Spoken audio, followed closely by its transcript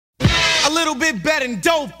little bit better than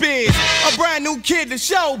dope is. A brand new kid to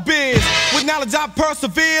showbiz. With knowledge I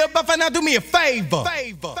persevere, but for now do me a favor.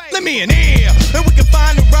 Let me an ear, and we can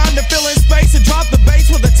find a rhyme to fill in space and drop the bass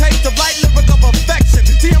with a taste of light lyrical perfection.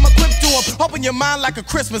 See, I'm equipped to open your mind like a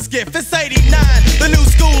Christmas gift. It's 89, the new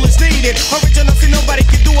school is needed. Original, see nobody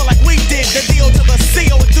can do it like we did. The D.O. to the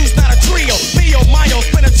C.O. a deuce, not a trio. Mio, Mayo,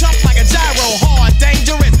 spin a chump like a gyro. Hard,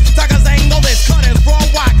 dangerous, suckers angle this. Cutters raw,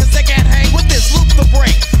 why? Cause they can't hang with this. Loop the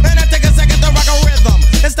break, and I take a second to rock a rhythm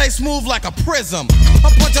and stay smooth like a prism. A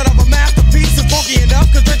portrait of a masterpiece is funky enough,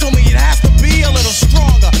 cause they told me it has to be a little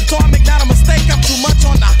stronger. So I make not a mistake, I'm too much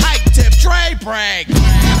on the hype tip. Dre brag.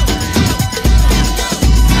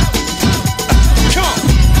 Come on.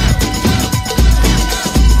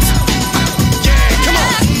 Yeah, come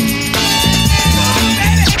on.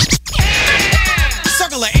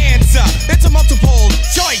 Circle of answer, it's a multiple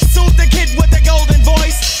choice. Soothe the kid with the golden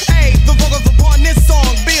voice. Hey, the vocals upon this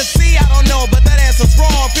song. B or C, I don't know, but that answer's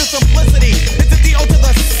wrong. Feel simplicity, it's the D.O. to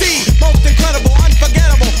the C. Most incredible,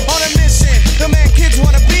 unforgettable, on a mission. The man kids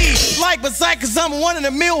wanna be like beside, cause I'm one in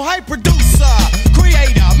a mill hype producer,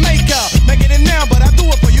 creator, maker. Making it now, but I do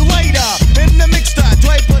it for you later. In the mixer,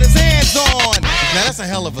 Dre put his hands on. Now that's a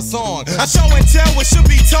hell of a song. I show and tell what should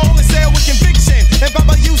be told and say with conviction. If I'm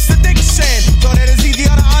a use addiction, so that it's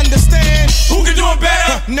easier to understand. Who can do it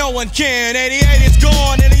better? No one can. 88 is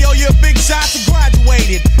gone, and they owe you a big shot to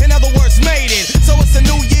graduated. In other words, made it. So it's a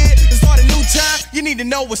new year, it's not a new time. You need to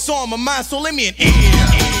know what's on my mind, so let me an ear.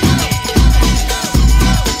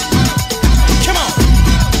 Come on.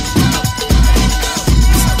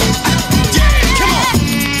 Yeah, come on.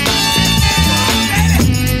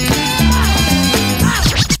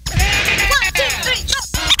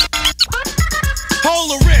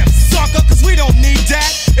 Hold the rip, sucker, cause we don't need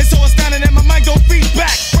that. It's so astounding that my mind don't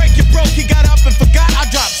feedback. Break it broke, he got up and forgot. I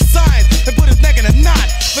dropped signs and put his neck in a knot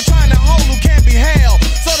for trying to hold who can't be held.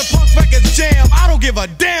 So the punk records jam, I don't give a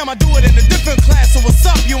damn. I do it in a different class, so what's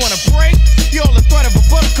up, you wanna break? You're the threat of a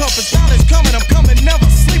buttercup, it's knowledge coming, I'm coming, never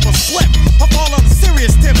sleep or slip. I fall on a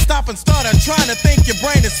serious tip, stop and start, I'm trying to think your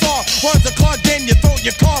brain is soft. Words are clogged in your throat,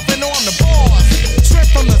 you're coughing, know I'm the boss.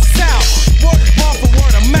 Straight from the south, word is born for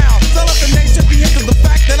word of mouth. Tell up the nation, be hit to the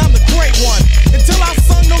fact that I'm the great one. Until I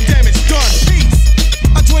sung, no damage done, peace.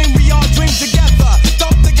 I dream, we all dream together,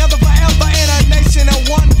 stuck together forever in a nation of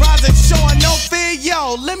one. Rising, showing no fear,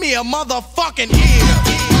 yo, lend me a motherfucking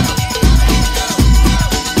ear.